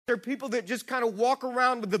There are people that just kind of walk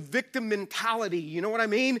around with the victim mentality, you know what I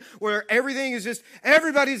mean? Where everything is just,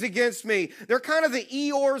 everybody's against me. They're kind of the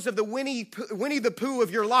Eeyores of the Winnie the Pooh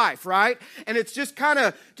of your life, right? And it's just kind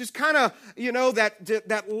of, you know,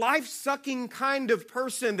 that life-sucking kind of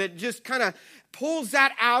person that just kind of pulls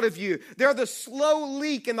that out of you. They're the slow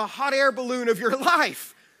leak in the hot air balloon of your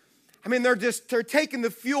life. I mean, they're taking the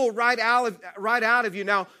fuel right out of you.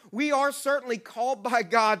 Now, we are certainly called by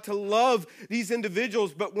God to love these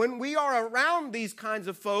individuals, but when we are around these kinds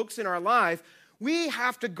of folks in our life, we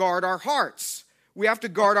have to guard our hearts. We have to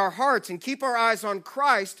guard our hearts and keep our eyes on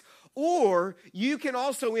Christ, or you can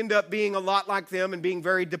also end up being a lot like them and being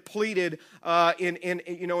very depleted in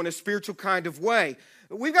a spiritual kind of way.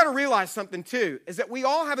 But we've got to realize something too, is that we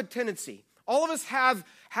all have a tendency. All of us have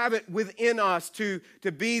it within us to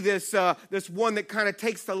be this one that kind of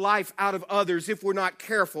takes the life out of others if we're not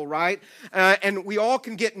careful, right? And we all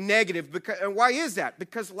can get negative. And why is that?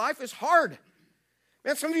 Because life is hard.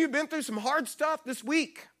 Man, some of you have been through some hard stuff this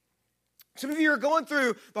week. Some of you are going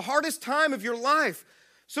through the hardest time of your life.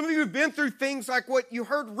 Some of you have been through things like what you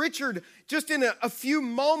heard Richard just in a few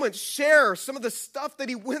moments share, some of the stuff that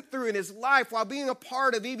he went through in his life while being a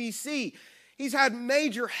part of EBC. He's had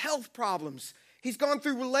major health problems. He's gone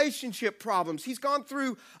through relationship problems. He's gone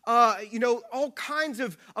through, all kinds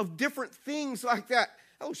of different things like that.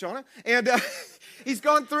 Oh, Shauna. And he's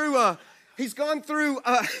gone through,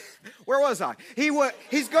 where was I?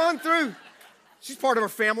 He's gone through, she's part of our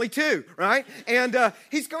family too, right? And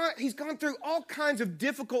he's gone through all kinds of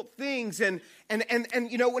difficult things. And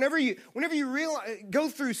you know, whenever you go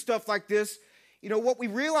through stuff like this, you know, what we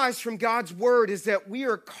realize from God's word is that we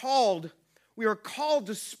are called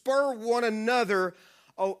to spur one another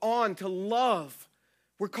on to love.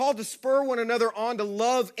 We're called to spur one another on to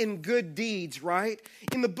love and good deeds, right?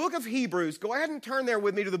 In the book of Hebrews, go ahead and turn there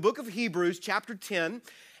with me to the book of Hebrews, chapter 10.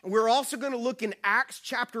 And we're also going to look in Acts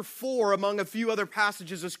chapter 4 among a few other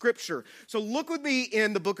passages of Scripture. So look with me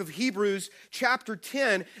in the book of Hebrews chapter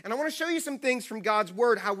 10. And I want to show you some things from God's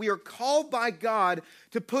word, how we are called by God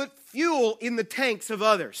to put fuel in the tanks of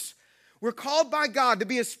others. We're called by God to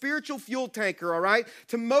be a spiritual fuel tanker, all right,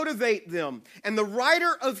 to motivate them. And the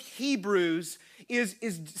writer of Hebrews is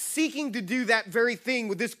seeking to do that very thing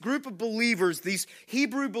with this group of believers, these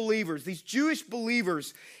Hebrew believers, these Jewish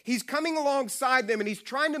believers. He's coming alongside them and he's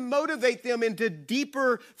trying to motivate them into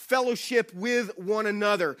deeper fellowship with one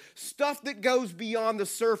another, stuff that goes beyond the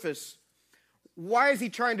surface. Why is he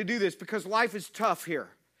trying to do this? Because life is tough here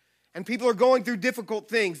and people are going through difficult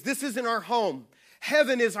things. This isn't our home.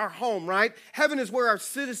 Heaven is our home, right? Heaven is where our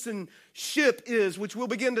citizenship is, which we'll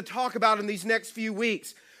begin to talk about in these next few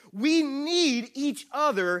weeks. We need each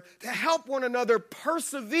other to help one another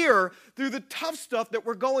persevere through the tough stuff that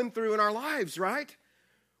we're going through in our lives, right?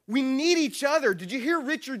 We need each other. Did you hear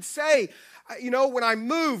Richard say, you know, when I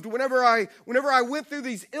moved, whenever I went through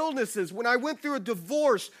these illnesses, when I went through a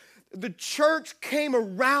divorce, the church came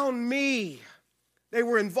around me. They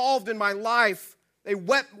were involved in my life. They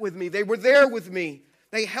wept with me. They were there with me.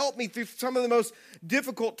 They helped me through some of the most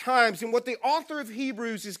difficult times. And what the author of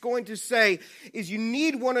Hebrews is going to say is you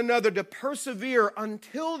need one another to persevere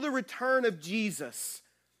until the return of Jesus.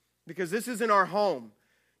 Because this isn't our home.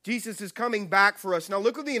 Jesus is coming back for us. Now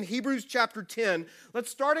look with me in Hebrews chapter 10.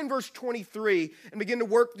 Let's start in verse 23 and begin to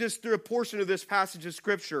work just through a portion of this passage of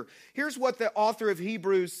Scripture. Here's what the author of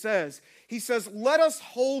Hebrews says. He says, let us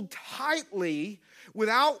hold tightly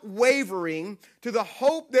without wavering to the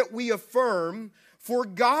hope that we affirm, for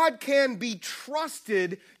God can be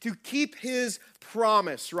trusted to keep his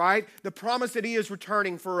promise, right? The promise that he is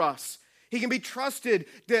returning for us. He can be trusted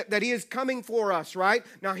that he is coming for us, right?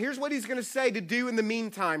 Now, here's what he's going to say to do in the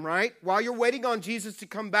meantime, right? While you're waiting on Jesus to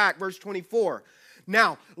come back, verse 24.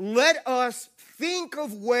 Now, let us think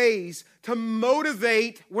of ways to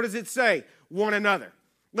motivate, what does it say? One another.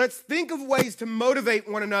 Let's think of ways to motivate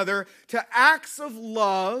one another to acts of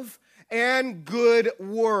love and good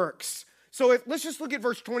works. So let's just look at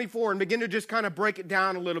verse 24 and begin to just kind of break it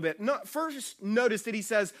down a little bit. First, notice that he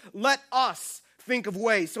says, let us think of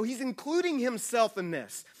ways. So he's including himself in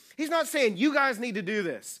this. He's not saying, you guys need to do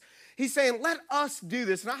this. He's saying, let us do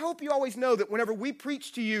this. And I hope you always know that whenever we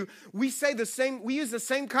preach to you, we use the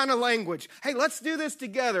same kind of language. Hey, let's do this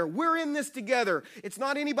together. We're in this together. It's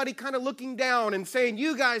not anybody kind of looking down and saying,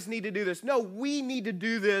 you guys need to do this. No, we need to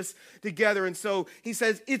do this together. And so he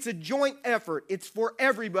says, it's a joint effort. It's for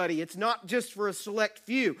everybody. It's not just for a select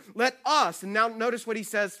few. Let us, and now notice what he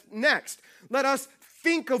says next. Let us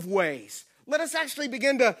think of ways. Let us actually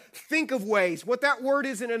begin to think of ways. What that word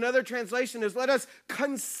is in another translation is let us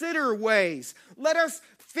consider ways. Let us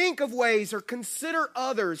think of ways or consider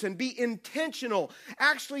others and be intentional.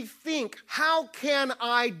 Actually think, how can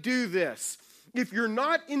I do this? If you're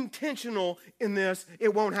not intentional in this,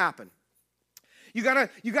 it won't happen. You gotta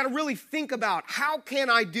really think about, how can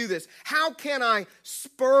I do this? How can I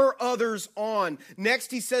spur others on?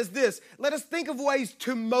 Next, he says this, let us think of ways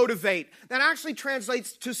to motivate. That actually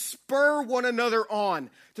translates to spur one another on,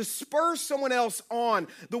 to spur someone else on.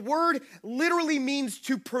 The word literally means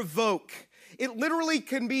to provoke. It literally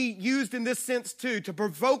can be used in this sense too, to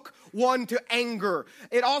provoke one to anger.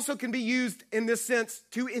 It also can be used in this sense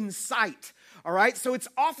to incite. All right, so it's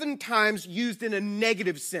oftentimes used in a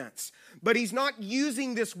negative sense. But he's not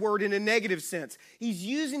using this word in a negative sense. He's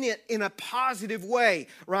using it in a positive way,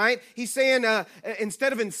 right? He's saying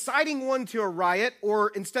instead of inciting one to a riot or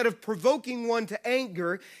instead of provoking one to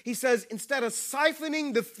anger, he says instead of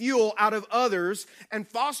siphoning the fuel out of others and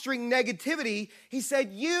fostering negativity, he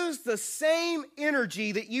said use the same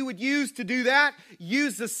energy that you would use to do that,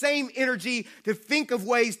 use the same energy to think of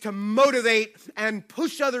ways to motivate and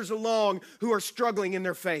push others along who are struggling in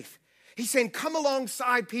their faith. He's saying, come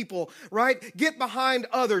alongside people, right? Get behind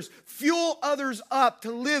others. Fuel others up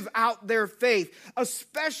to live out their faith.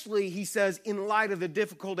 Especially, he says, in light of the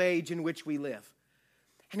difficult age in which we live.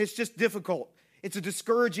 And it's just difficult. It's a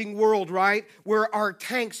discouraging world, right? Where our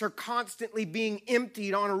tanks are constantly being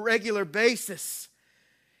emptied on a regular basis.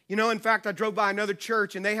 You know, in fact, I drove by another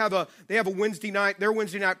church and they have a Wednesday night, their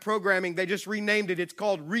Wednesday night programming, they just renamed it. It's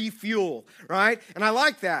called Refuel, right? And I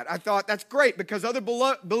like that. I thought that's great because other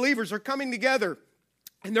believers are coming together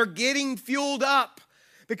and they're getting fueled up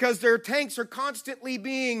because their tanks are constantly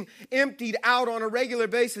being emptied out on a regular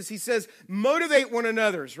basis. He says, motivate one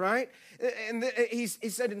another, right? And he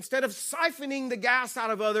said, instead of siphoning the gas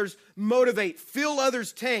out of others, motivate, fill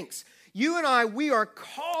others' tanks. You and I, we are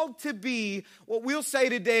called to be what we'll say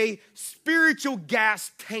today, spiritual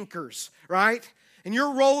gas tankers, right? And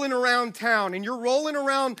you're rolling around town and you're rolling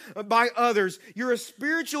around by others. You're a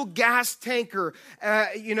spiritual gas tanker.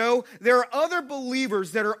 There are other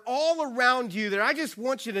believers that are all around you that I just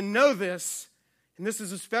want you to know this, and this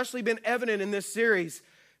has especially been evident in this series,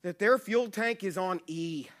 that their fuel tank is on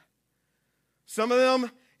E. Some of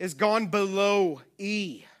them is gone below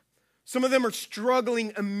E. Some of them are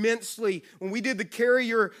struggling immensely. When we did the carry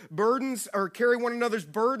your burdens or carry one another's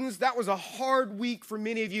burdens, that was a hard week for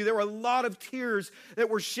many of you. There were a lot of tears that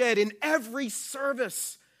were shed in every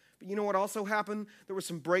service. But you know what also happened? There were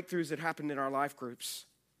some breakthroughs that happened in our life groups.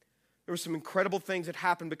 There were some incredible things that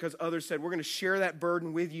happened because others said, we're going to share that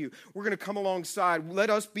burden with you. We're going to come alongside. Let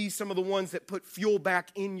us be some of the ones that put fuel back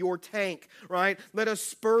in your tank, right? Let us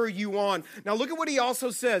spur you on. Now look at what he also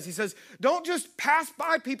says. He says, don't just pass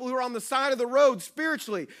by people who are on the side of the road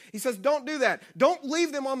spiritually. He says, don't do that. Don't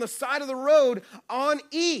leave them on the side of the road on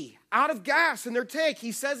E, out of gas in their tank.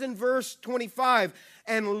 He says in verse 25,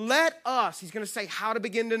 and let us, he's going to say how to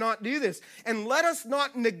begin to not do this, and let us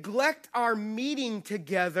not neglect our meeting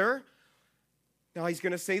together. Now he's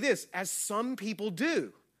going to say this, as some people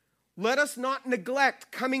do. Let us not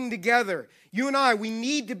neglect coming together. You and I, we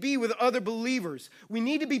need to be with other believers. We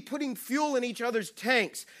need to be putting fuel in each other's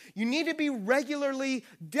tanks. You need to be regularly,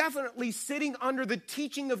 definitely sitting under the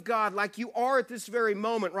teaching of God like you are at this very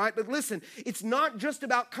moment, right? But listen, it's not just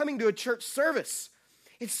about coming to a church service.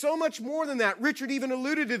 It's so much more than that. Richard even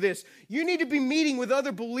alluded to this. You need to be meeting with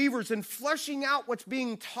other believers and fleshing out what's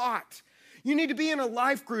being taught. You need to be in a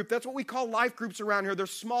life group. That's what we call life groups around here. They're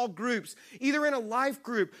small groups, either in a life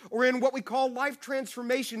group or in what we call life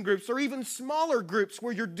transformation groups or even smaller groups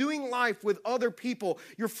where you're doing life with other people.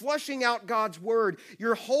 You're fleshing out God's word.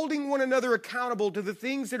 You're holding one another accountable to the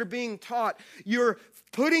things that are being taught. You're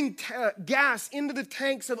putting gas into the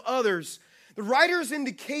tanks of others. The writer's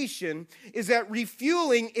indication is that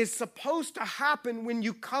refueling is supposed to happen when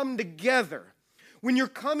you come together. When you're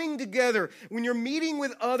coming together, when you're meeting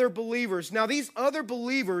with other believers. Now, these other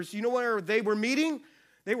believers, you know where they were meeting?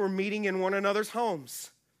 They were meeting in one another's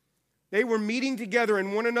homes. They were meeting together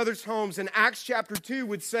in one another's homes. And Acts chapter 2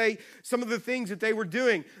 would say some of the things that they were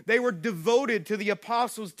doing. They were devoted to the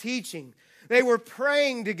apostles' teaching. They were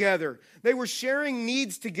praying together. They were sharing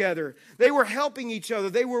needs together. They were helping each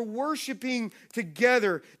other. They were worshiping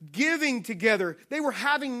together, giving together. They were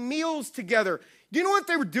having meals together. Do you know what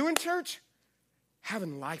they were doing, church?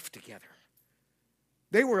 Having life together.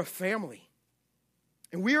 They were a family.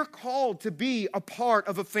 And we are called to be a part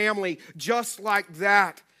of a family just like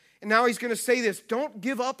that. And now he's going to say this, don't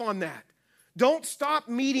give up on that. Don't stop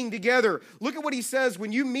meeting together. Look at what he says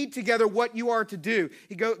when you meet together, what you are to do.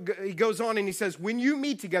 He goes on and he says, when you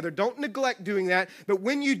meet together, don't neglect doing that. But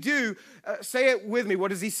when you do, say it with me. What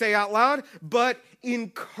does he say out loud? But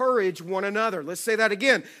encourage one another. Let's say that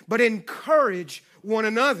again. But encourage one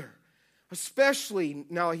another. Especially,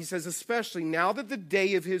 now he says, especially now that the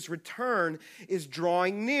day of his return is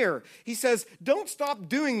drawing near. He says, don't stop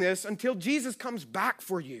doing this until Jesus comes back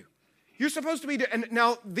for you. You're supposed to be, and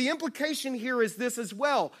now the implication here is this as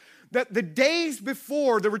well, that the days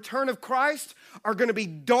before the return of Christ are going to be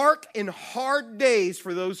dark and hard days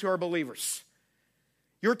for those who are believers.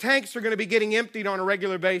 Your tanks are going to be getting emptied on a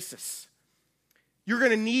regular basis. You're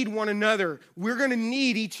going to need one another. We're going to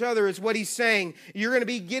need each other is what he's saying. You're going to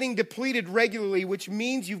be getting depleted regularly, which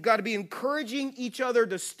means you've got to be encouraging each other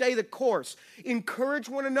to stay the course. Encourage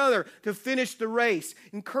one another to finish the race.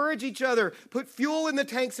 Encourage each other. Put fuel in the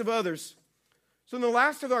tanks of others. So in the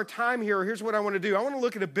last of our time here, here's what I want to do. I want to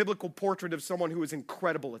look at a biblical portrait of someone who is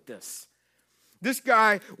incredible at this. This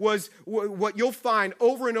guy was, what you'll find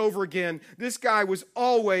over and over again, this guy was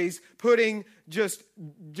always putting just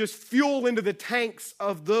fuel into the tanks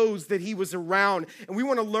of those that he was around. And we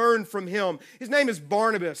want to learn from him. His name is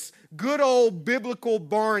Barnabas. Good old biblical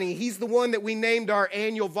Barney. He's the one that we named our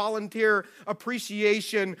annual volunteer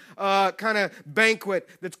appreciation kind of banquet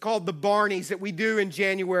that's called the Barneys that we do in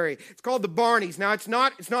January. It's called the Barneys. Now, it's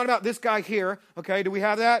not about this guy here. Okay, do we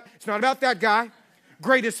have that? It's not about that guy.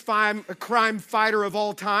 Greatest crime fighter of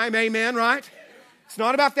all time, amen, right? It's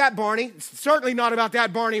not about that Barney. It's certainly not about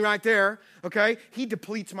that Barney right there, okay? He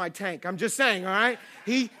depletes my tank. I'm just saying, all right?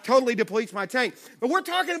 He totally depletes my tank. But we're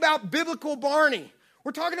talking about biblical Barney.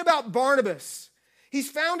 We're talking about Barnabas. He's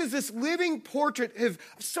found as this living portrait of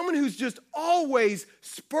someone who's just always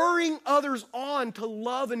spurring others on to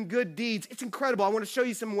love and good deeds. It's incredible. I want to show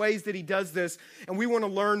you some ways that he does this, and we want to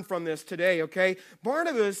learn from this today, okay?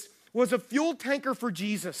 Barnabas was a fuel tanker for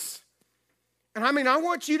Jesus. And I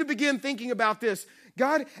want you to begin thinking about this.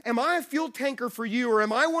 God, am I a fuel tanker for you, or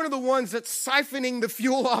am I one of the ones that's siphoning the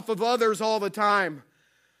fuel off of others all the time?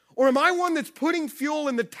 Or am I one that's putting fuel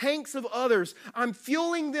in the tanks of others? I'm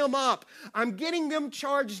fueling them up. I'm getting them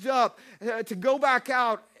charged up to go back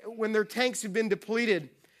out when their tanks have been depleted.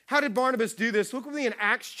 How did Barnabas do this? Look with me in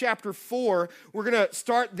Acts chapter 4. We're going to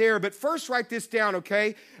start there. But first, write this down,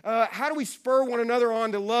 okay? How do we spur one another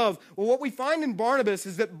on to love? Well, what we find in Barnabas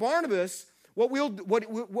is that Barnabas, what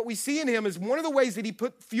we see in him is one of the ways that he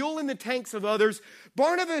put fuel in the tanks of others.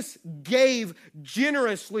 Barnabas gave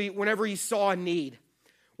generously whenever he saw a need.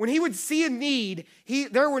 When he would see a need,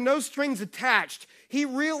 there were no strings attached. He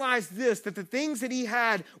realized this, that the things that he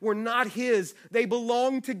had were not his. They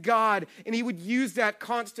belonged to God, and he would use that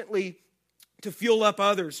constantly to fuel up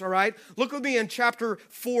others, all right? Look with me in chapter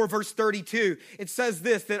 4, verse 32. It says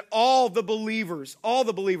this, that all the believers,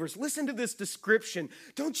 listen to this description.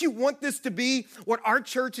 Don't you want this to be what our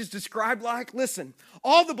church is described like? Listen,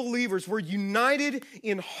 all the believers were united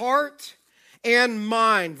in heart and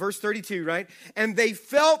mind, verse 32, right? And they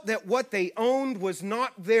felt that what they owned was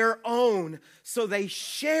not their own, so they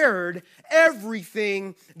shared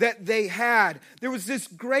everything that they had. There was this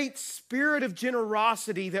great spirit of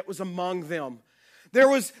generosity that was among them. There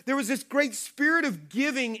was this great spirit of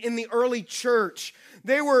giving in the early church.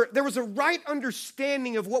 There was a right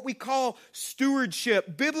understanding of what we call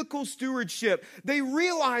stewardship, biblical stewardship. They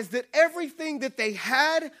realized that everything that they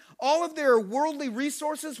had, all of their worldly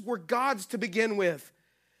resources were God's to begin with.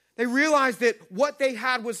 They realized that what they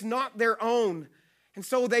had was not their own. And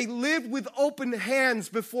so they lived with open hands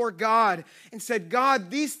before God and said, God,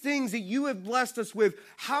 these things that you have blessed us with,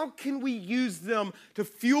 how can we use them to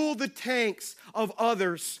fuel the tanks of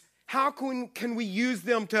others? How can we use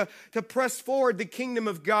them to press forward the kingdom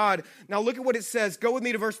of God? Now look at what it says. Go with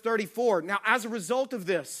me to verse 34. Now as a result of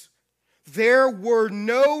this, there were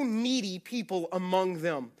no needy people among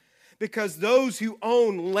them, because those who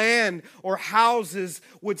own land or houses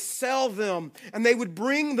would sell them, and they would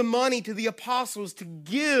bring the money to the apostles to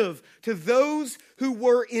give to those who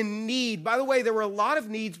were in need. By the way, there were a lot of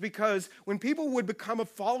needs because when people would become a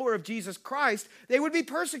follower of Jesus Christ, they would be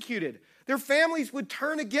persecuted. Their families would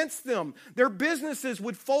turn against them. Their businesses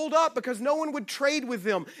would fold up because no one would trade with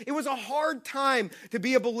them. It was a hard time to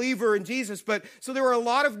be a believer in Jesus. So there were a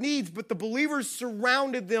lot of needs, but the believers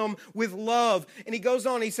surrounded them with love. And he goes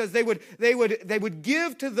on, he says they would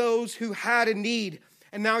give to those who had a need.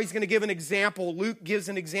 And now he's going to give an example. Luke gives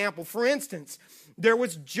an example. For instance, there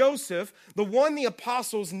was Joseph, the one the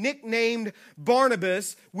apostles nicknamed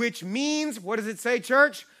Barnabas, which means, what does it say,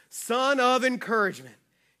 church? Son of encouragement.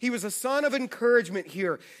 He was a son of encouragement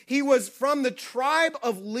here. He was from the tribe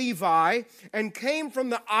of Levi and came from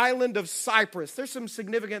the island of Cyprus. There's some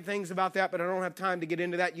significant things about that, but I don't have time to get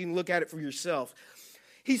into that. You can look at it for yourself.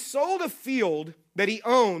 He sold a field that he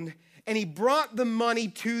owned, and he brought the money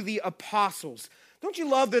to the apostles. Don't you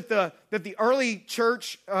love that the early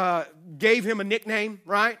church gave him a nickname,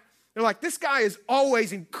 right? They're like, this guy is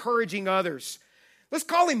always encouraging others. Let's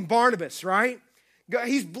call him Barnabas, right?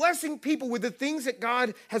 He's blessing people with the things that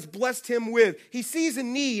God has blessed him with. He sees a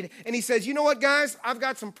need and he says, you know what, guys? I've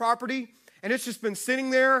got some property and it's just been sitting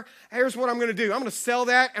there. Here's what I'm going to do. I'm going to sell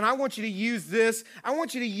that and I want you to use this. I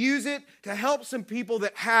want you to use it to help some people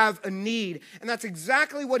that have a need. And that's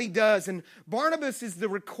exactly what he does. And Barnabas is the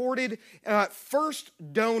recorded first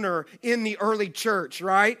donor in the early church,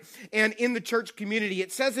 right? And in the church community.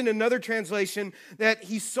 It says in another translation that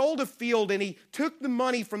he sold a field and he took the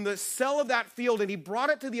money from the sale of that field and he brought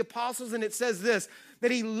it to the apostles. And it says this, that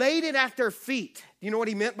he laid it at their feet. You know what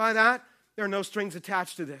he meant by that? There are no strings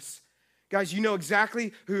attached to this. Guys, you know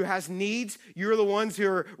exactly who has needs. You're the ones who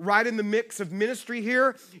are right in the mix of ministry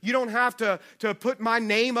here. You don't have to put my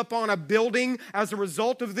name up on a building as a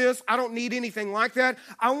result of this. I don't need anything like that.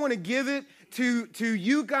 I want to give it to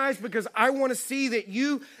you guys because I want to see that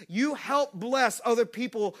you help bless other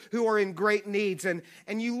people who are in great needs. And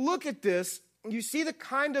you look at this, you see the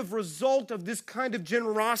kind of result of this kind of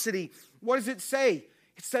generosity. What does it say?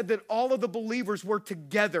 It said that all of the believers were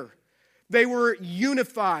together. They were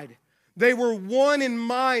unified. They were one in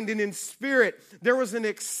mind and in spirit. There was an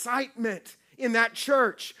excitement in that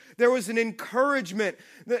church. There was an encouragement.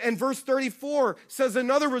 And verse 34 says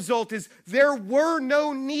another result is there were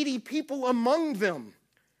no needy people among them.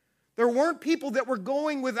 There weren't people that were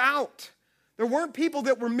going without. There weren't people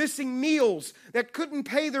that were missing meals, that couldn't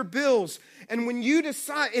pay their bills. And when you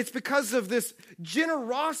decide, it's because of this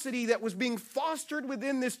generosity that was being fostered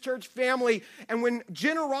within this church family. And when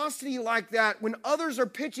generosity like that, when others are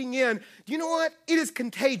pitching in, do you know what? It is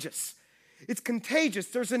contagious. It's contagious.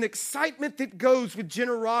 There's an excitement that goes with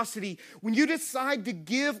generosity. When you decide to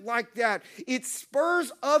give like that, it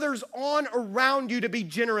spurs others on around you to be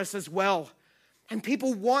generous as well. And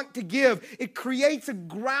people want to give. It creates a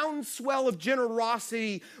groundswell of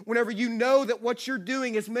generosity whenever you know that what you're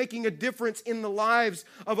doing is making a difference in the lives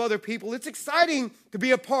of other people. It's exciting to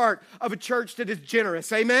be a part of a church that is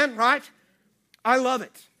generous. Amen, right? I love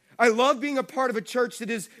it. I love being a part of a church that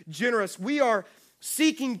is generous. We are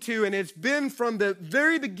seeking to, and it's been from the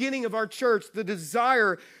very beginning of our church, the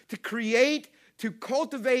desire to create, to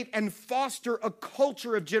cultivate, and foster a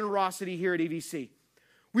culture of generosity here at EVC.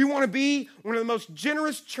 We want to be one of the most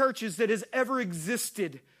generous churches that has ever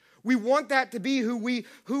existed. We want that to be who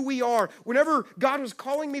we are. Whenever God was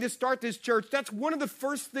calling me to start this church, that's one of the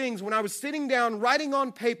first things when I was sitting down writing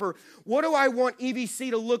on paper, what do I want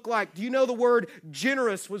EVC to look like? Do you know the word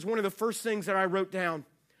generous was one of the first things that I wrote down?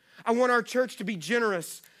 I want our church to be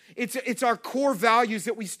generous. It's our core values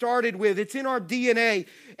that we started with. It's in our DNA.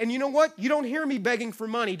 And you know what? You don't hear me begging for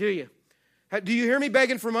money, do you? Do you hear me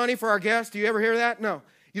begging for money for our guests? Do you ever hear that? No.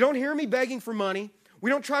 You don't hear me begging for money. We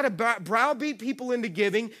don't try to browbeat people into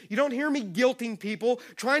giving. You don't hear me guilting people,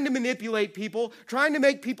 trying to manipulate people, trying to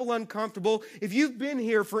make people uncomfortable. If you've been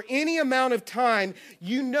here for any amount of time,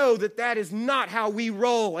 you know that that is not how we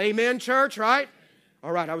roll. Amen, church, right?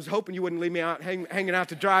 All right, I was hoping you wouldn't leave me out hanging out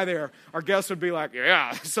to dry there. Our guests would be like,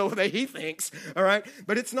 yeah, so he thinks, all right?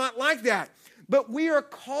 But it's not like that. But we are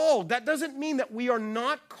called. That doesn't mean that we are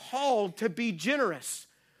not called to be generous.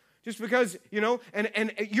 Just because,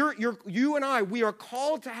 and you and I, we are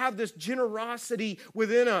called to have this generosity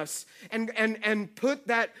within us and put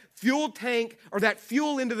that fuel tank or that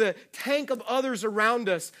fuel into the tank of others around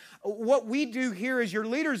us. What we do here as your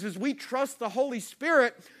leaders is we trust the Holy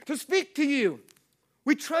Spirit to speak to you.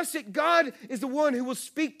 We trust that God is the one who will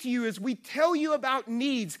speak to you as we tell you about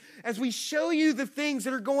needs, as we show you the things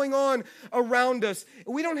that are going on around us.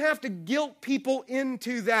 We don't have to guilt people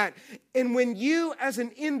into that. And when you as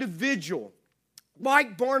an individual,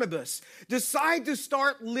 like Barnabas, decide to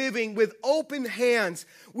start living with open hands,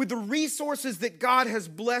 with the resources that God has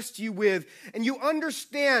blessed you with, and you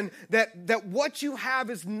understand that what you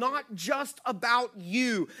have is not just about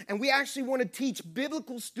you, and we actually want to teach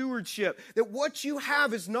biblical stewardship, that what you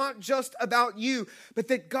have is not just about you, but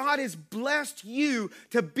that God has blessed you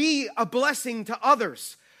to be a blessing to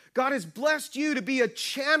others. God has blessed you to be a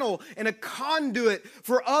channel and a conduit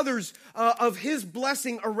for others of His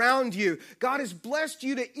blessing around you. God has blessed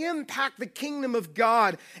you to impact the kingdom of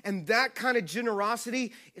God. And that kind of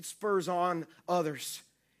generosity, it spurs on others.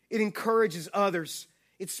 It encourages others.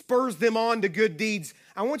 It spurs them on to good deeds.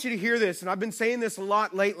 I want you to hear this, and I've been saying this a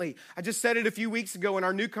lot lately. I just said it a few weeks ago in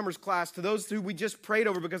our newcomers class to those who we just prayed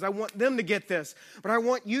over because I want them to get this. But I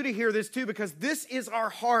want you to hear this too because this is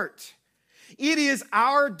our heart. It is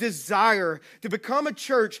our desire to become a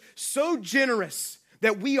church so generous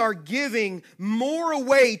that we are giving more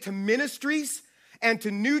away to ministries and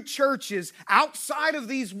to new churches outside of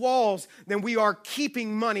these walls than we are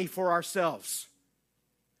keeping money for ourselves.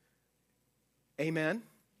 Amen?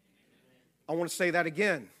 I want to say that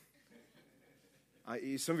again.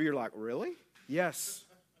 Some of you are like, really? Yes.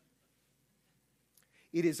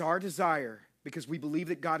 It is our desire, because we believe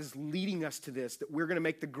that God is leading us to this, that we're going to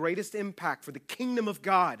make the greatest impact for the kingdom of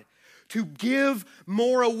God, to give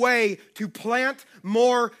more away, to plant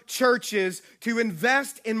more churches, to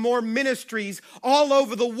invest in more ministries all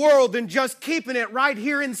over the world than just keeping it right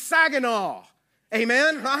here in Saginaw.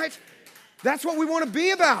 Amen, right? That's what we want to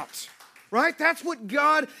be about, right? That's what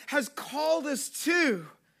God has called us to,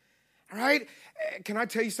 right? Can I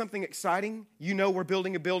tell you something exciting? You know we're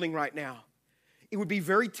building a building right now. It would be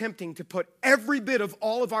very tempting to put every bit of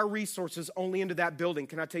all of our resources only into that building.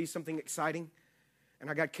 Can I tell you something exciting? And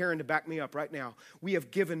I got Karen to back me up right now. We have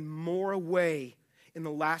given more away in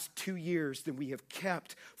the last 2 years than we have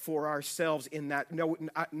kept for ourselves in that. No,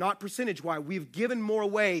 not percentage-wise. We've given more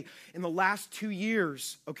away in the last 2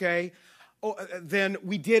 years, okay, than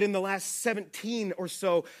we did in the last 17 or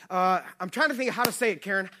so. I'm trying to think of how to say it,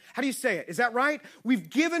 Karen. How do you say it? Is that right? We've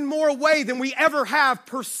given more away than we ever have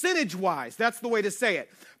percentage-wise. That's the way to say it.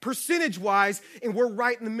 Percentage-wise, and we're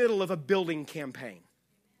right in the middle of a building campaign.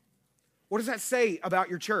 What does that say about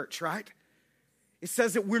your church, right? It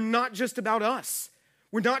says that we're not just about us.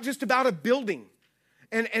 We're not just about a building.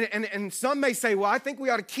 And some may say, well, I think we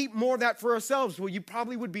ought to keep more of that for ourselves. Well, you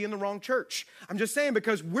probably would be in the wrong church. I'm just saying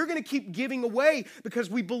because we're going to keep giving away because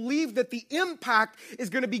we believe that the impact is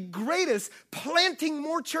going to be greatest planting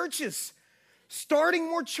more churches, starting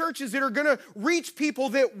more churches that are going to reach people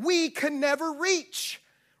that we can never reach,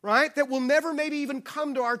 right? That will never maybe even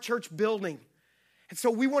come to our church building. And so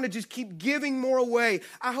we want to just keep giving more away.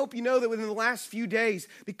 I hope you know that within the last few days,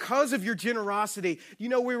 because of your generosity, you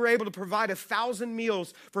know we were able to provide 1,000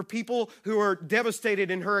 meals for people who are devastated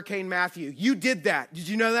in Hurricane Matthew. You did that. Did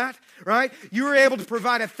you know that? Right? You were able to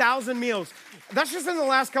provide 1,000 meals. That's just in the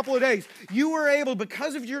last couple of days. You were able,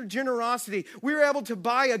 because of your generosity, we were able to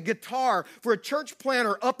buy a guitar for a church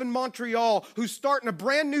planter up in Montreal who's starting a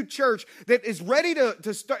brand new church that is ready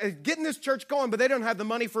to start getting this church going, but they don't have the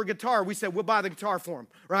money for a guitar. We said, we'll buy the guitar for him,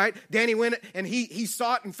 right? Danny went and he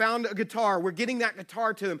sought and found a guitar. We're getting that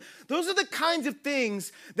guitar to him. Those are the kinds of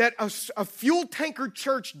things that a fuel tanker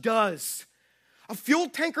church does. A fuel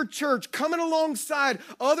tanker church coming alongside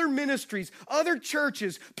other ministries, other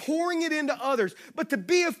churches, pouring it into others. But to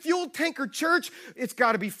be a fuel tanker church, it's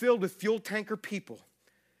got to be filled with fuel tanker people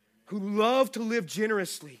who love to live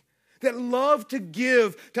generously, that love to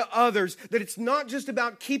give to others, that it's not just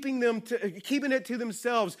about keeping it to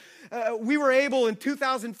themselves. We were able in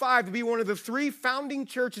 2005 to be one of the 3 founding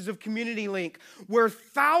churches of Community Link, where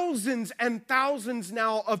thousands and thousands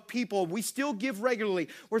now of people, we still give regularly,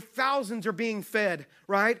 where thousands are being fed,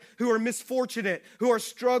 right? Who are misfortunate, who are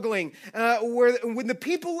struggling, when the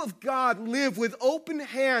people of God live with open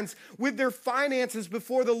hands with their finances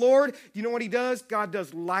before the Lord, you know what He does? God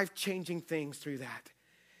does life-changing things through that.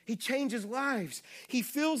 He changes lives. He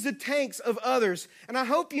fills the tanks of others. And I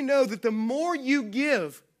hope you know that the more you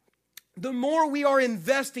give, the more we are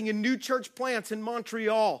investing in new church plants in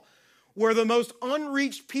Montreal, where the most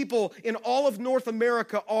unreached people in all of North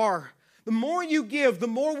America are. The more you give, the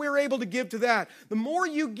more we're able to give to that. The more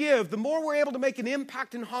you give, the more we're able to make an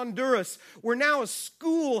impact in Honduras, where now a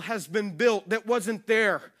school has been built that wasn't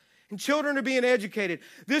there. And children are being educated.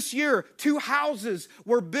 This year, 2 houses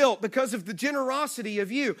were built because of the generosity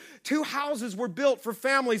of you. 2 houses were built for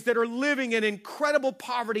families that are living in incredible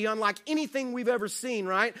poverty, unlike anything we've ever seen,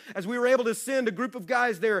 right? As we were able to send a group of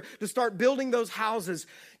guys there to start building those houses. Do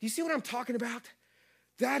you see what I'm talking about?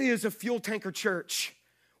 That is a fuel tanker church.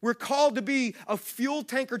 We're called to be a fuel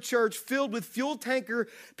tanker church filled with fuel tanker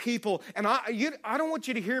people. And I don't want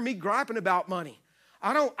you to hear me griping about money.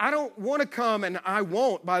 I don't want to come, and I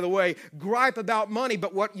won't, by the way, gripe about money.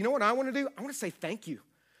 But you know what I want to do? I want to say thank you.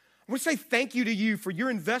 I want to say thank you to you for your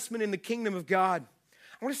investment in the kingdom of God.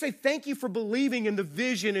 I want to say thank you for believing in the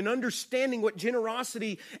vision and understanding what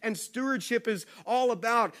generosity and stewardship is all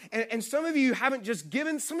about. And some of you haven't just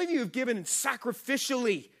given, some of you have given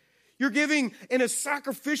sacrificially. You're giving in a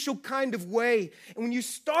sacrificial kind of way. And when you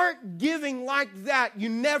start giving like that, you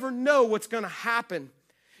never know what's going to happen.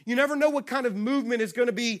 You never know what kind of movement is going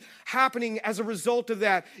to be happening as a result of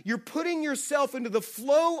that. You're putting yourself into the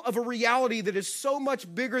flow of a reality that is so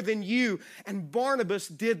much bigger than you. And Barnabas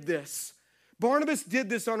did this. Barnabas did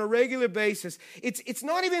this on a regular basis. It's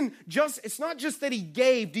not just that he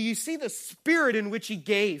gave. Do you see the spirit in which he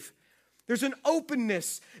gave? There's an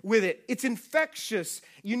openness with it. It's infectious.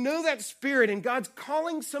 You know that spirit, and God's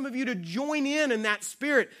calling some of you to join in that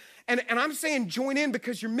spirit. And I'm saying join in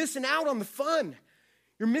because you're missing out on the fun.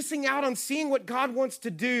 You're missing out on seeing what God wants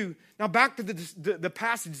to do. Now back to the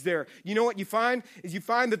passage there. You know what you find? Is you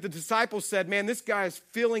find that the disciples said, man, this guy is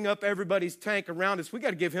filling up everybody's tank around us. We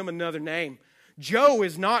got to give him another name. Joe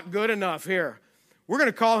is not good enough here. We're going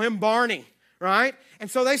to call him Barney, right? And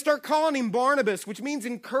so they start calling him Barnabas, which means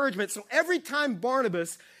encouragement. So every time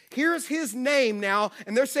Barnabas hears his name now,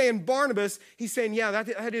 and they're saying Barnabas, he's saying, yeah,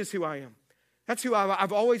 that is who I am. That's who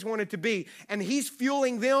I've always wanted to be. And he's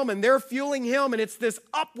fueling them and they're fueling him. And it's this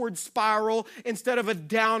upward spiral instead of a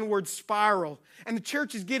downward spiral. And the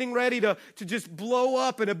church is getting ready to just blow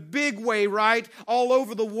up in a big way, right? All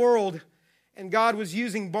over the world. And God was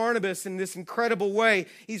using Barnabas in this incredible way.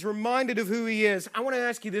 He's reminded of who he is. I want to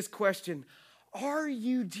ask you this question. Are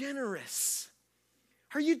you generous?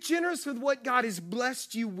 Are you generous with what God has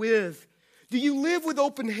blessed you with? Do you live with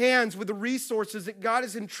open hands with the resources that God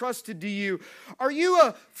has entrusted to you? Are you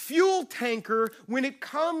a fuel tanker when it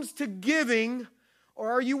comes to giving,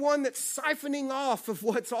 or are you one that's siphoning off of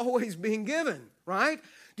what's always being given, right?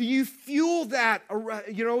 Do you fuel that,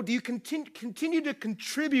 do you continue to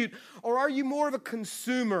contribute, or are you more of a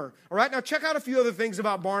consumer? All right, now check out a few other things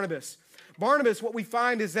about Barnabas. Barnabas, what we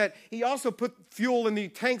find is that he also put fuel in the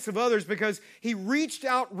tanks of others because he reached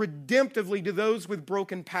out redemptively to those with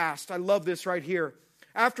broken past. I love this right here.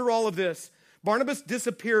 After all of this, Barnabas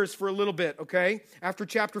disappears for a little bit, okay, after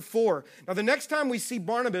chapter 4. Now, the next time we see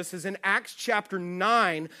Barnabas is in Acts chapter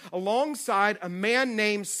 9, alongside a man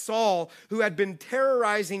named Saul who had been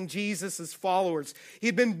terrorizing Jesus' followers. He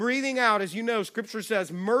had been breathing out, as you know, Scripture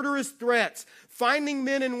says, murderous threats, finding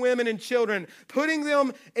men and women and children, putting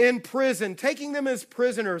them in prison, taking them as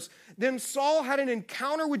prisoners. Then Saul had an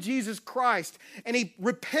encounter with Jesus Christ, and he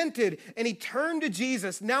repented, and he turned to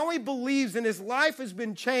Jesus. Now he believes, and his life has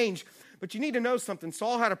been changed. But you need to know something.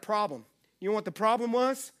 Saul had a problem. You know what the problem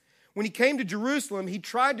was? When he came to Jerusalem, he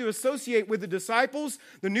tried to associate with the disciples,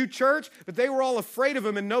 the new church, but they were all afraid of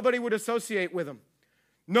him and nobody would associate with him.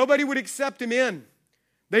 Nobody would accept him in.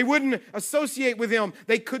 They wouldn't associate with him.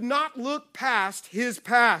 They could not look past his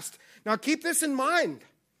past. Now keep this in mind.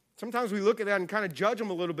 Sometimes we look at that and kind of judge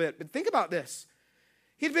him a little bit, but think about this.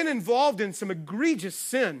 He'd been involved in some egregious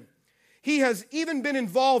sin. He has even been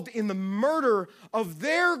involved in the murder of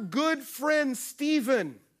their good friend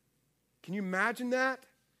Stephen. Can you imagine that?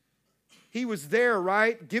 He was there,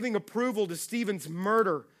 right? Giving approval to Stephen's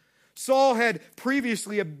murder. Saul had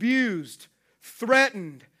previously abused,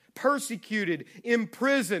 threatened, persecuted,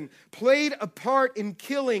 imprisoned, played a part in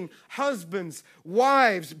killing husbands,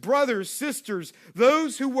 wives, brothers, sisters,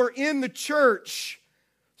 those who were in the church.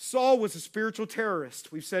 Saul was a spiritual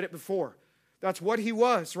terrorist. We've said it before. That's what he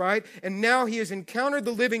was, right? And now he has encountered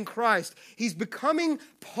the living Christ. He's becoming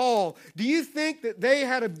Paul. Do you think that they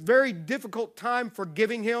had a very difficult time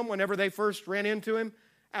forgiving him whenever they first ran into him?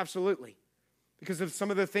 Absolutely. Because of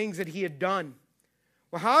some of the things that he had done.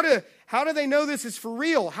 Well, how do they know this is for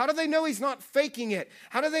real? How do they know he's not faking it?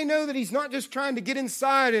 How do they know that he's not just trying to get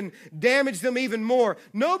inside and damage them even more?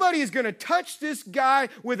 Nobody is going to touch this guy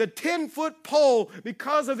with a 10-foot pole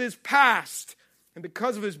because of his past. And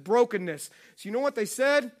because of his brokenness. So you know what they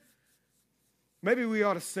said? Maybe we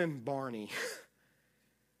ought to send Barney.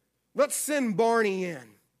 Let's send Barney in.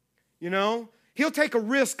 You know? He'll take a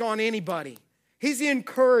risk on anybody. He's the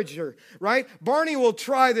encourager, right? Barney will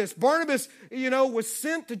try this. Barnabas, was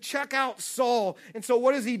sent to check out Saul. And so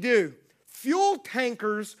what does he do? Fuel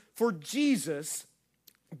tankers for Jesus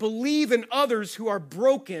believe in others who are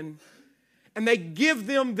broken, and they give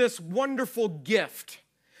them this wonderful gift.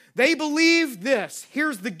 They believe this,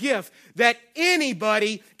 here's the gift, that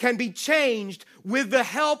anybody can be changed with the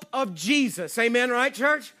help of Jesus. Amen, right,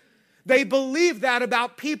 church? They believe that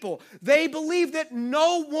about people. They believe that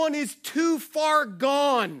no one is too far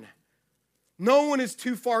gone. No one is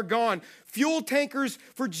too far gone. Fuel tankers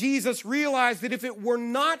for Jesus realize that if it were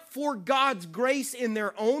not for God's grace in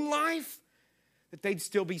their own life, that they'd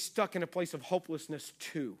still be stuck in a place of hopelessness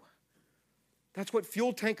too. That's what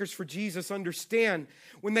fuel tankers for Jesus understand.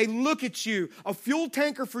 When they look at you, a fuel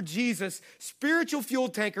tanker for Jesus, spiritual fuel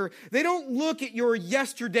tanker, they don't look at your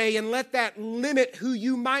yesterday and let that limit who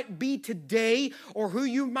you might be today or who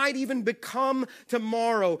you might even become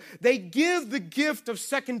tomorrow. They give the gift of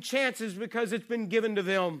second chances because it's been given to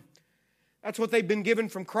them. That's what they've been given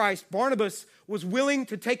from Christ. Barnabas was willing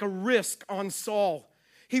to take a risk on Saul.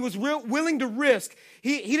 He was willing to risk.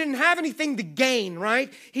 He didn't have anything to gain,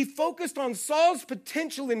 right? He focused on Saul's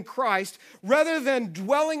potential in Christ rather than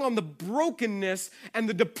dwelling on the brokenness and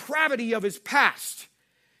the depravity of his past.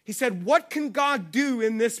 He said, what can God do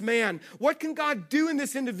in this man? What can God do in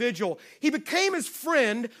this individual? He became his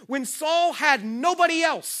friend when Saul had nobody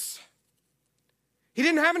else. He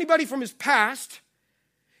didn't have anybody from his past.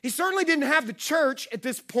 He certainly didn't have the church at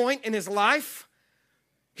this point in his life.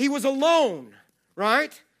 He was alone.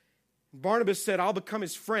 Right? Barnabas said, I'll become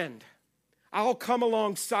his friend. I'll come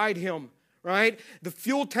alongside him. Right? The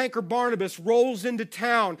fuel tanker Barnabas rolls into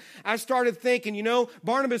town. I started thinking,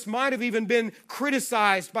 Barnabas might have even been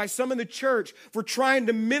criticized by some in the church for trying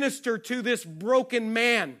to minister to this broken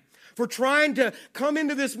man, for trying to come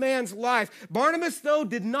into this man's life. Barnabas, though,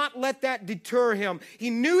 did not let that deter him. He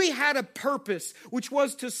knew he had a purpose, which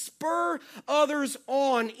was to spur others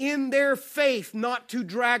on in their faith, not to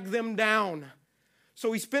drag them down.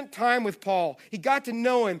 So he spent time with Paul. He got to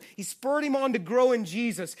know him. He spurred him on to grow in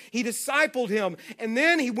Jesus. He discipled him. And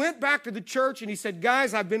then he went back to the church and he said,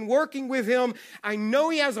 guys, I've been working with him. I know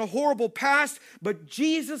he has a horrible past, but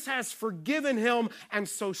Jesus has forgiven him, and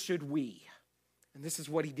so should we. And this is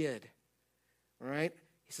what he did. All right?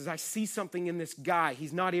 He says, I see something in this guy.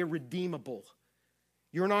 He's not irredeemable.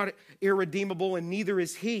 You're not irredeemable, and neither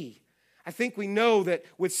is he. I think we know that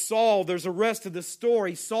with Saul, there's a rest of the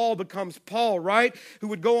story. Saul becomes Paul, right? Who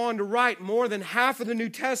would go on to write more than half of the New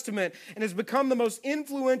Testament and has become the most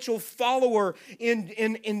influential follower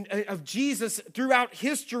of Jesus throughout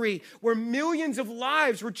history, where millions of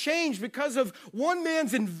lives were changed because of one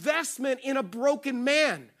man's investment in a broken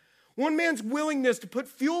man. One man's willingness to put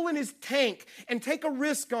fuel in his tank and take a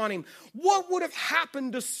risk on him. What would have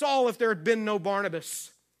happened to Saul if there had been no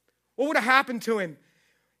Barnabas? What would have happened to him?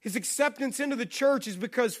 His acceptance into the church is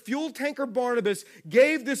because fuel tanker Barnabas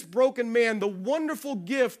gave this broken man the wonderful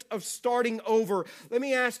gift of starting over. Let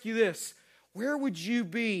me ask you this. Where would you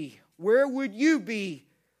be? Where would you be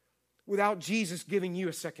without Jesus giving you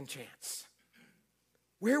a second chance?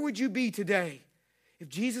 Where would you be today if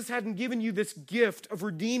Jesus hadn't given you this gift of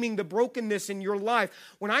redeeming the brokenness in your life?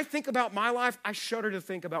 When I think about my life, I shudder to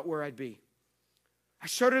think about where I'd be. I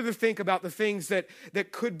shudder to think about the things that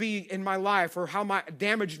could be in my life, or how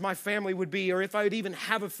damaged my family would be, or if I would even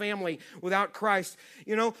have a family without Christ.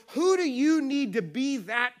 Who do you need to be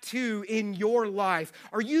that to in your life?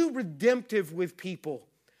 Are you redemptive with people?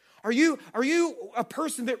 Are you a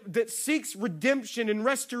person that seeks redemption and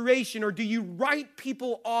restoration, or do you write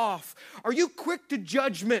people off? Are you quick to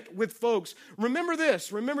judgment with folks? Remember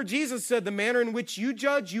this. Remember, Jesus said, the manner in which you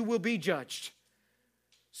judge, you will be judged.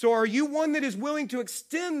 So are you one that is willing to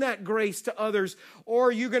extend that grace to others, or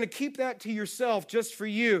are you going to keep that to yourself just for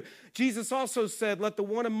you? Jesus also said, let the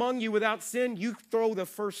one among you without sin, you throw the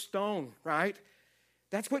first stone, right?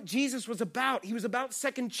 That's what Jesus was about. He was about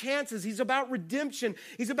second chances. He's about redemption.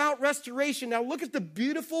 He's about restoration. Now look at the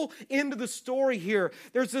beautiful end of the story here.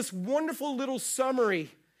 There's this wonderful little summary.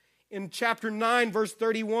 In chapter 9, verse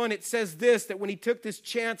 31, it says this, that when he took this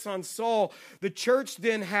chance on Saul, the church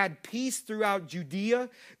then had peace throughout Judea,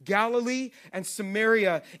 Galilee, and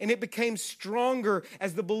Samaria, and it became stronger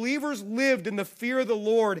as the believers lived in the fear of the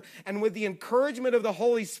Lord, and with the encouragement of the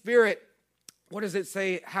Holy Spirit. What does it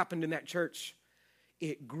say happened in that church?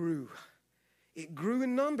 It grew. It grew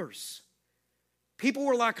in numbers. People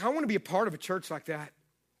were like, I want to be a part of a church like that.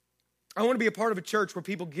 I want to be a part of a church where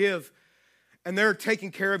people give and they're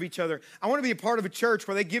taking care of each other. I want to be a part of a church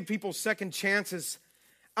where they give people second chances.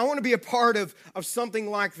 I want to be a part of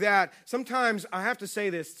something like that. Sometimes, I have to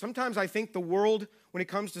say this, sometimes I think the world, when it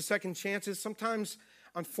comes to second chances, sometimes,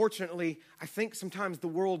 unfortunately, I think sometimes the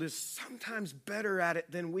world is sometimes better at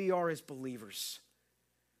it than we are as believers.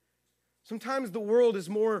 Sometimes the world is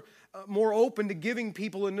more open to giving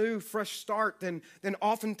people a new, fresh start than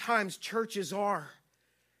oftentimes churches are.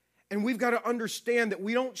 And we've got to understand that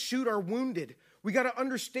we don't shoot our wounded. We got to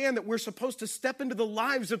understand that we're supposed to step into the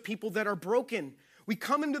lives of people that are broken. We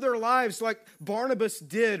come into their lives like Barnabas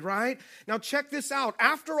did, right? Now check this out.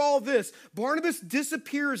 After all this, Barnabas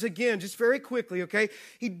disappears again, just very quickly, okay?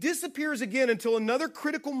 He disappears again until another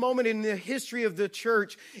critical moment in the history of the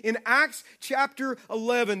church. In Acts chapter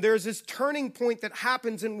 11, there's this turning point that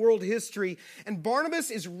happens in world history, and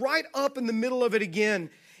Barnabas is right up in the middle of it again.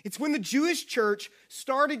 It's when the Jewish church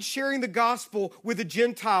started sharing the gospel with the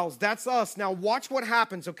Gentiles. That's us. Now watch what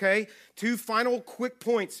happens, okay? 2 final quick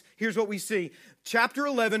points. Here's what we see. Chapter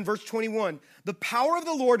 11, verse 21. The power of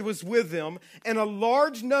the Lord was with them, and a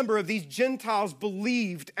large number of these Gentiles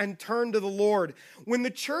believed and turned to the Lord. When the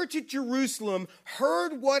church at Jerusalem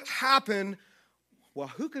heard what happened, well,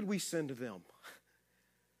 who could we send to them?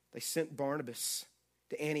 They sent Barnabas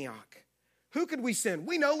to Antioch. Who could we send?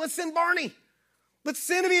 We know, let's send Barney. Let's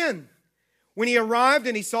send him in. When he arrived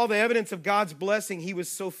and he saw the evidence of God's blessing, he was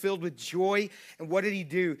so filled with joy. And what did he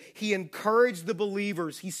do? He encouraged the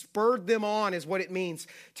believers. He spurred them on, is what it means,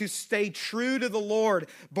 to stay true to the Lord.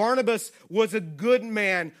 Barnabas was a good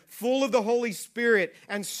man, full of the Holy Spirit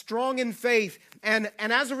and strong in faith. And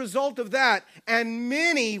as a result of that, and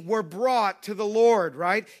many were brought to the Lord,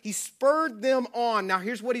 right? He spurred them on. Now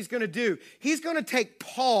here's what he's going to do. He's going to take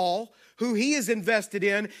Paul, who he is invested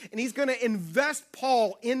in, and he's going to invest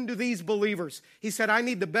Paul into these believers. He said, I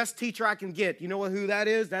need the best teacher I can get. You know who that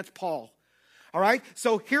is? That's Paul. All right?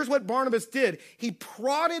 So here's what Barnabas did. He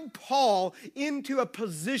prodded Paul into a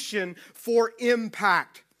position for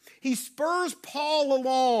impact. He spurs Paul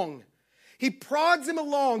along. He prods him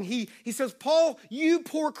along. He says, Paul, you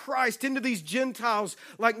pour Christ into these Gentiles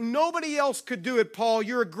like nobody else could do it, Paul.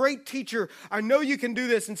 You're a great teacher. I know you can do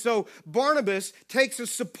this. And so Barnabas takes a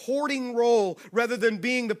supporting role rather than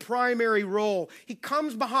being the primary role. He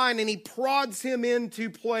comes behind and he prods him into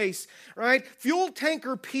place, right? Fuel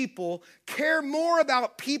tanker people care more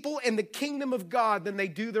about people and the kingdom of God than they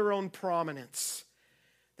do their own prominence.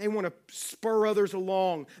 They want to spur others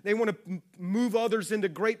along. They want to move others into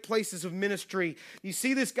great places of ministry. You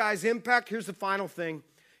see this guy's impact? Here's the final thing.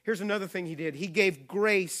 Here's another thing he did. He gave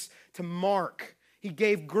grace to Mark. He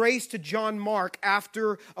gave grace to John Mark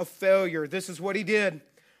after a failure. This is what he did.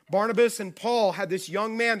 Barnabas and Paul had this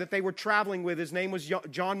young man that they were traveling with. His name was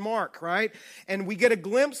John Mark, right? And we get a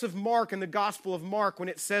glimpse of Mark in the Gospel of Mark when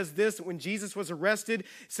it says this, when Jesus was arrested, it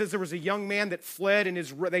says there was a young man that fled and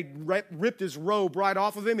they ripped his robe right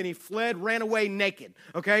off of him and he fled, ran away naked,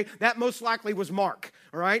 okay? That most likely was Mark,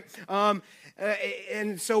 all right?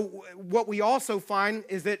 And so what we also find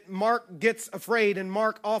is that Mark gets afraid and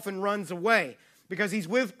Mark often runs away because he's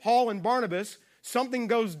with Paul and Barnabas. Something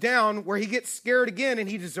goes down where he gets scared again and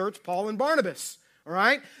he deserts Paul and Barnabas. All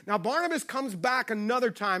right? Now, Barnabas comes back another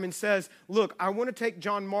time and says, look, I want to take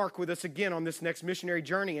John Mark with us again on this next missionary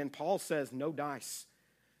journey. And Paul says, no dice.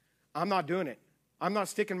 I'm not doing it. I'm not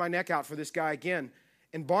sticking my neck out for this guy again.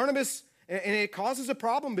 And Barnabas, and it causes a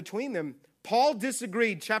problem between them. Paul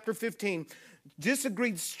disagreed, chapter 15,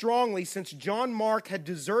 disagreed strongly since John Mark had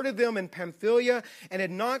deserted them in Pamphylia and had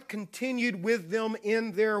not continued with them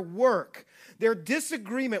in their work. Their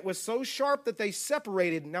disagreement was so sharp that they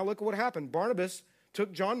separated. Now look at what happened. Barnabas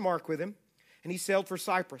took John Mark with him, and he sailed for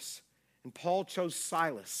Cyprus. And Paul chose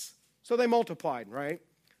Silas. So they multiplied, right?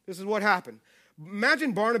 This is what happened.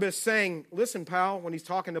 Imagine Barnabas saying, listen, pal, when he's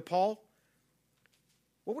talking to Paul,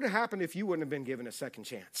 what would have happened if you wouldn't have been given a second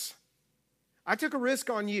chance? I took a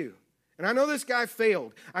risk on you. And I know this guy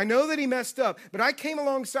failed. I know that he messed up. But I came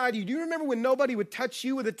alongside you. Do you remember when nobody would touch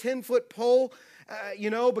you with a 10-foot pole,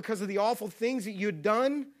 because of the awful things that you'd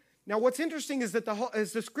done? Now, what's interesting is that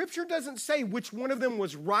the scripture doesn't say which one of them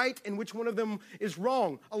was right and which one of them is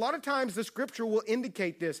wrong. A lot of times the scripture will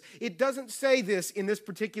indicate this. It doesn't say this in this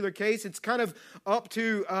particular case. It's kind of up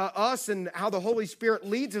to us and how the Holy Spirit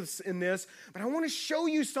leads us in this. But I want to show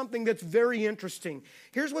you something that's very interesting.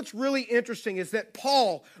 Here's what's really interesting is that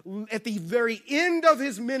Paul, at the very end of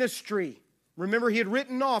his ministry, remember he had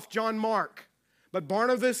written off John Mark, but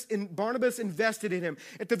Barnabas invested in him.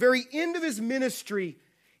 At the very end of his ministry,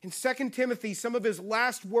 in 2 Timothy, some of his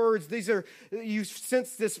last words, you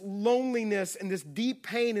sense this loneliness and this deep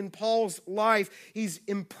pain in Paul's life. He's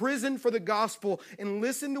imprisoned for the gospel. And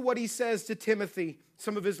listen to what he says to Timothy,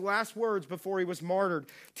 some of his last words before he was martyred.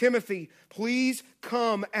 Timothy, please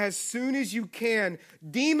come as soon as you can.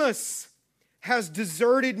 Demas has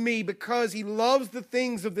deserted me because he loves the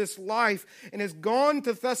things of this life and has gone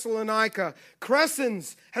to Thessalonica.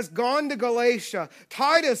 Crescens has gone to Galatia.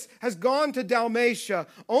 Titus has gone to Dalmatia.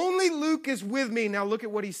 Only Luke is with me. Now look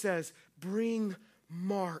at what he says. Bring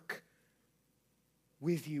Mark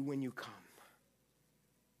with you when you come,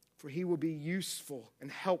 for he will be useful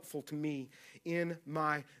and helpful to me in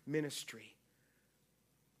my ministry.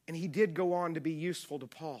 And he did go on to be useful to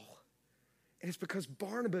Paul. And it's because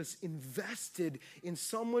Barnabas invested in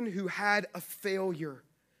someone who had a failure,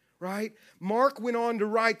 right? Mark went on to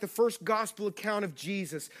write the first gospel account of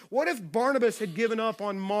Jesus. What if Barnabas had given up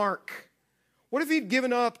on Mark? What if he'd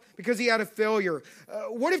given up because he had a failure?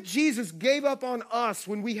 What if Jesus gave up on us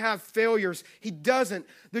when we have failures? He doesn't.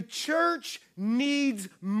 The church needs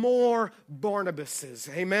more Barnabases.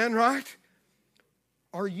 Amen, right?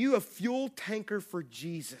 Are you a fuel tanker for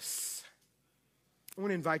Jesus? I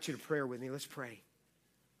want to invite you to prayer with me. Let's pray.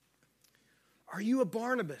 Are you a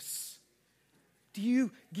Barnabas? Do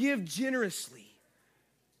you give generously?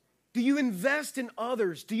 Do you invest in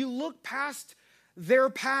others? Do you look past their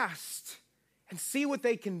past and see what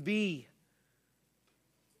they can be?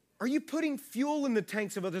 Are you putting fuel in the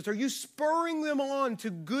tanks of others? Are you spurring them on to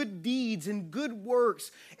good deeds and good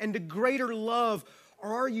works and to greater love?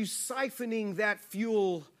 Or are you siphoning that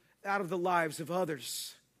fuel out of the lives of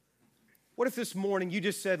others? What if this morning you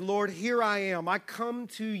just said, Lord, here I am. I come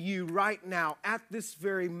to you right now at this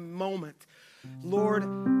very moment. Lord,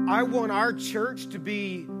 I want our church to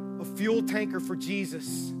be a fuel tanker for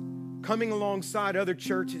Jesus, coming alongside other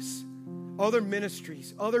churches, other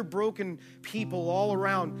ministries, other broken people all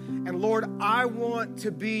around. And Lord, I want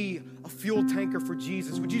to be a fuel tanker for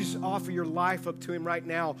Jesus. Would you just offer your life up to him right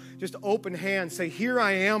now? Just open hands. Say, here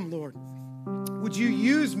I am, Lord. Would you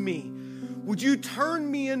use me? Would you turn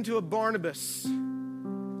me into a Barnabas?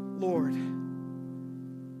 Lord,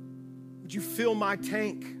 would you fill my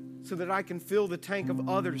tank so that I can fill the tank of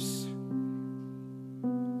others?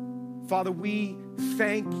 Father, we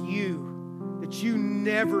thank you that you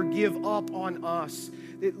never give up on us.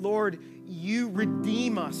 That, Lord, you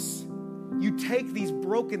redeem us. You take these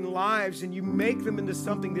broken lives and you make them into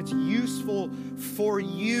something that's useful for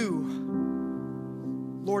you.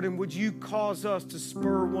 Lord, and would you cause us to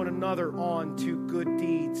spur one another on to good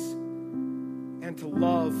deeds and to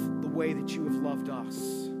love the way that you have loved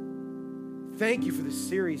us. Thank you for this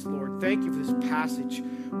series, Lord. Thank you for this passage.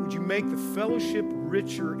 Would you make the fellowship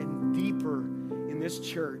richer and deeper in this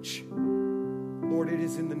church? Lord, it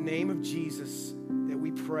is in the name of Jesus that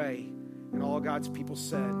we pray, and all God's people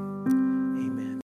said.